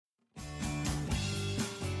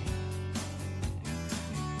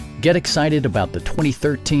Get excited about the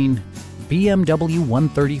 2013 BMW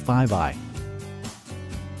 135i.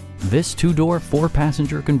 This two-door,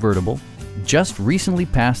 four-passenger convertible just recently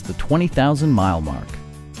passed the 20,000-mile mark.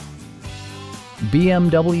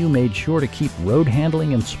 BMW made sure to keep road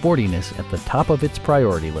handling and sportiness at the top of its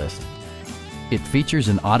priority list. It features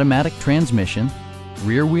an automatic transmission,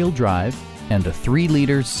 rear-wheel drive, and a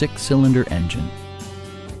 3-liter six-cylinder engine.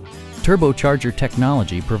 Turbocharger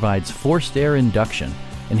technology provides forced air induction,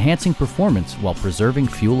 enhancing performance while preserving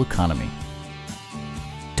fuel economy.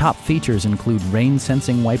 Top features include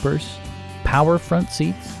rain-sensing wipers, power front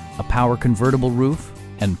seats, a power convertible roof,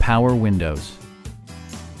 and power windows.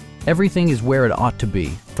 Everything is where it ought to be,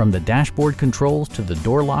 from the dashboard controls to the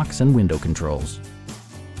door locks and window controls.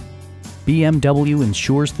 BMW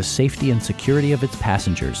ensures the safety and security of its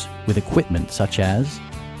passengers with equipment such as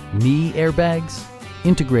knee airbags,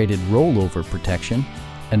 integrated rollover protection,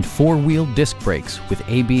 and four-wheel disc brakes with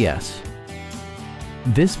ABS.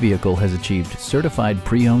 This vehicle has achieved certified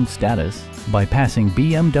pre-owned status by passing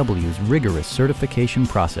BMW's rigorous certification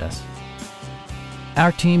process.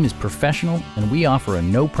 Our team is professional and we offer a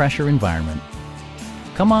no-pressure environment.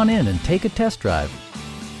 Come on in and take a test drive.